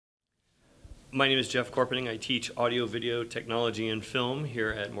My name is Jeff Corpening. I teach audio, video, technology, and film here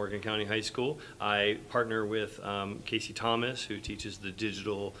at Morgan County High School. I partner with Casey Thomas, who teaches the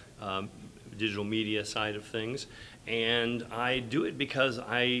digital media side of things. And I do it because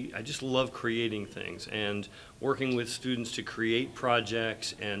I just love creating things and working with students to create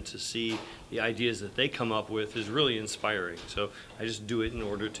projects and to see the ideas that they come up with is really inspiring. So I just do it in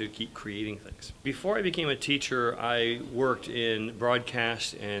order to keep creating things. Before I became a teacher, I worked in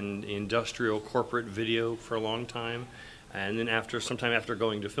broadcast and industrial corporate video for a long time. And then sometime after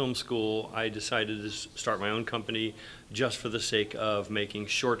going to film school, I decided to start my own company just for the sake of making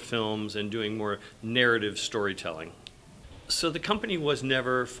short films and doing more narrative storytelling. So the company was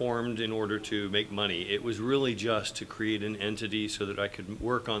never formed in order to make money. It was really just to create an entity so that I could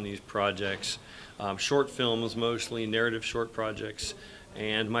work on these projects, short films mostly, narrative short projects.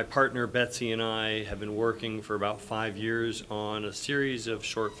 And my partner Betsy and I have been working for about 5 years on a series of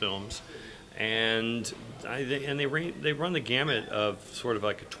short films. And they run the gamut of sort of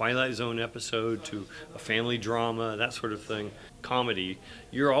like a Twilight Zone episode to a family drama, that sort of thing. Comedy,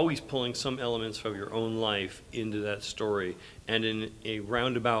 you're always pulling some elements of your own life into that story, and in a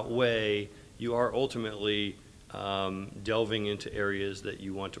roundabout way, you are ultimately delving into areas that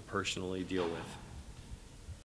you want to personally deal with.